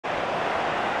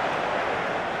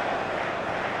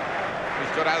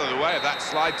got out of the way of that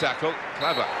slide tackle.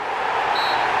 Clever.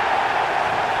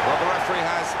 Well, the referee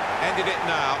has ended it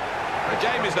now. The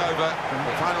game is over.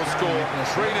 The final score,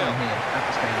 3-0.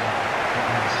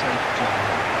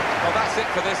 Well, that's it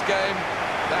for this game.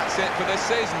 That's it for this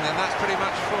season, and that's pretty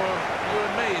much for you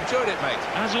and me. Enjoyed it, mate.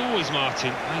 As always,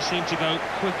 Martin, they seem to go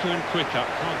quicker and quicker.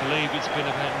 Can't believe it's been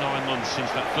about 9 months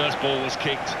since that first ball was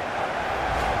kicked.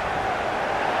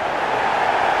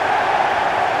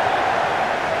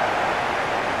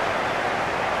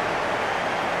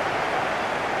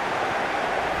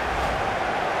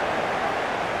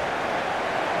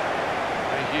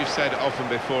 You've said often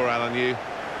before, Alan, you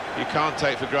can't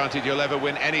take for granted you'll ever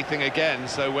win anything again,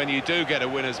 so when you do get a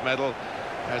winner's medal,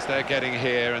 as they're getting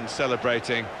here and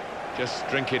celebrating, just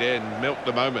drink it in, milk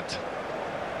the moment.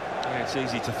 Yeah, it's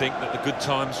easy to think that the good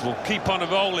times will keep on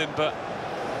rolling, but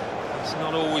it's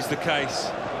not always the case.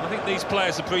 I think these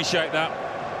players appreciate that.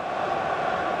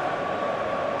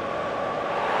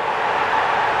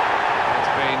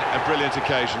 It's been a brilliant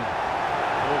occasion.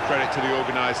 All credit to the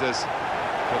organisers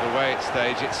for the way it's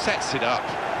staged. It sets it up.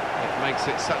 It makes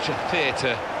it such a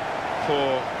theatre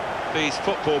for these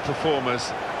football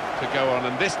performers to go on.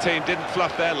 And this team didn't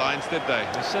fluff their lines, did they?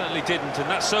 They certainly didn't, and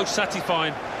that's so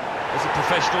satisfying. As a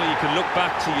professional, you can look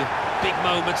back to your big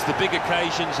moments, the big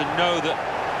occasions, and know that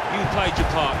you played your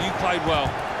part, you played well.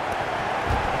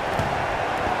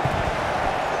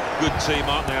 Good team,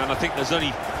 aren't they? And I think there's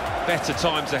only better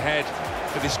times ahead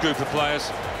for this group of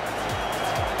players.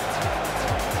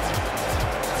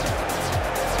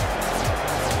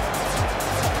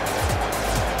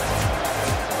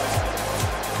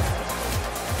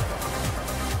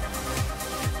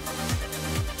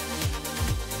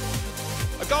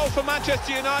 Goal for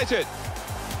Manchester United.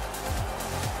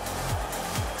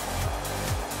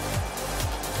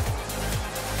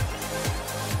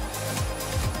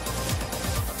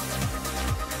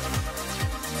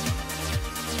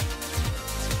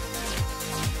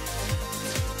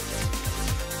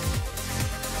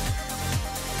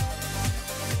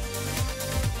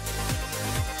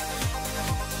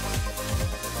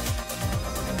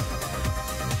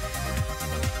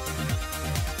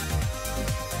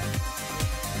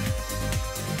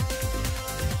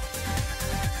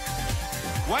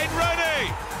 Wayne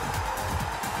Rooney!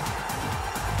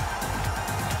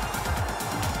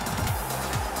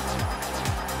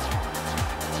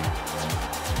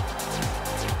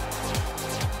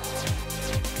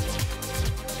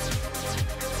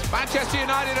 Manchester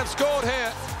United have scored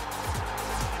here.